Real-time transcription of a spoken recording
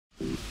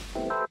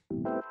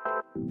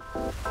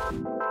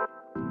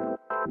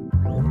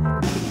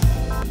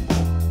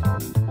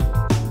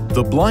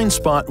The blind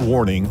spot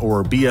warning,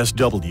 or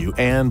BSW,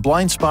 and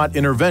blind spot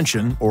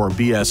intervention, or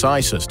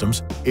BSI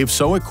systems, if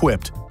so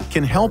equipped,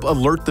 can help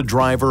alert the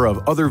driver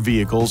of other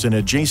vehicles in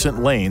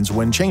adjacent lanes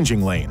when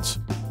changing lanes.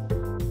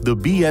 The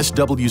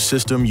BSW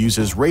system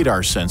uses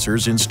radar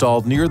sensors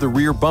installed near the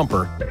rear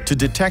bumper to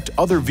detect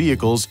other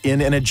vehicles in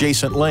an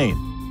adjacent lane.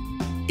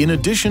 In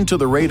addition to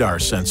the radar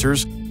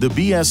sensors, the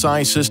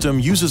BSI system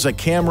uses a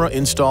camera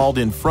installed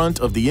in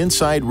front of the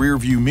inside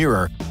rearview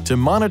mirror to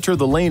monitor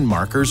the lane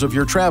markers of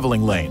your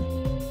traveling lane.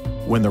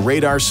 When the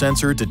radar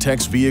sensor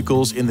detects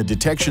vehicles in the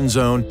detection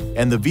zone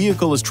and the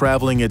vehicle is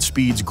traveling at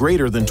speeds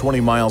greater than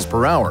 20 miles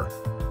per hour,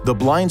 the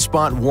blind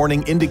spot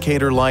warning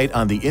indicator light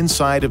on the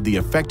inside of the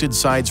affected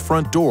side's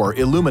front door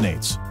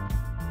illuminates.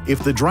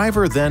 If the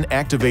driver then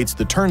activates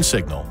the turn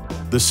signal,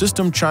 the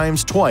system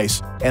chimes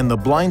twice and the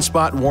blind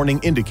spot warning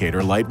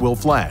indicator light will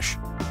flash.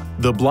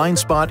 The blind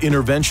spot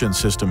intervention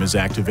system is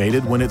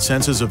activated when it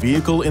senses a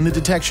vehicle in the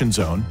detection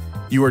zone,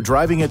 you are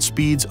driving at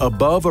speeds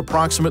above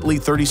approximately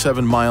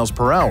 37 miles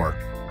per hour,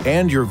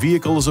 and your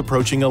vehicle is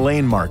approaching a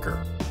lane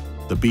marker.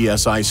 The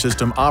BSI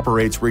system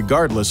operates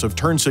regardless of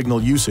turn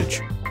signal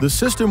usage. The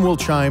system will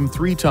chime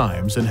 3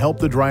 times and help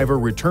the driver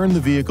return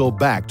the vehicle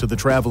back to the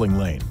traveling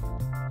lane.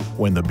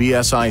 When the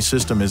BSI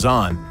system is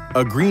on,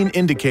 a green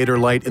indicator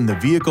light in the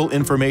vehicle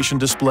information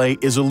display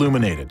is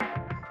illuminated.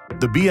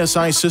 The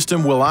BSI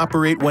system will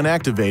operate when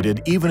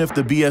activated even if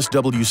the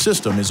BSW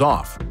system is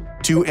off.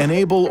 To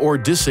enable or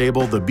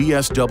disable the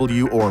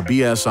BSW or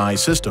BSI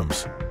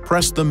systems,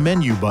 press the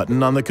Menu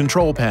button on the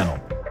control panel.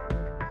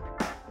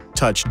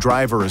 Touch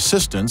Driver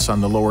Assistance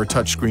on the lower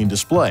touchscreen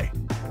display.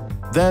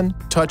 Then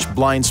touch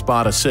Blind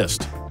Spot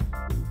Assist.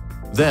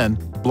 Then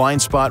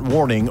Blind Spot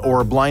Warning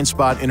or Blind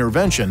Spot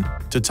Intervention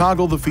to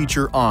toggle the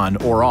feature on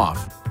or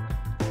off.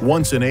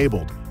 Once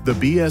enabled, the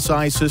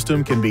BSI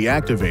system can be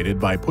activated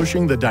by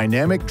pushing the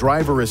dynamic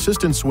driver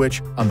assistance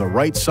switch on the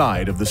right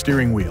side of the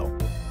steering wheel.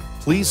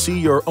 Please see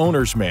your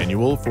owner's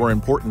manual for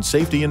important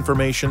safety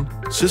information,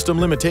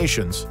 system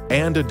limitations,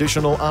 and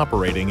additional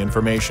operating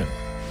information.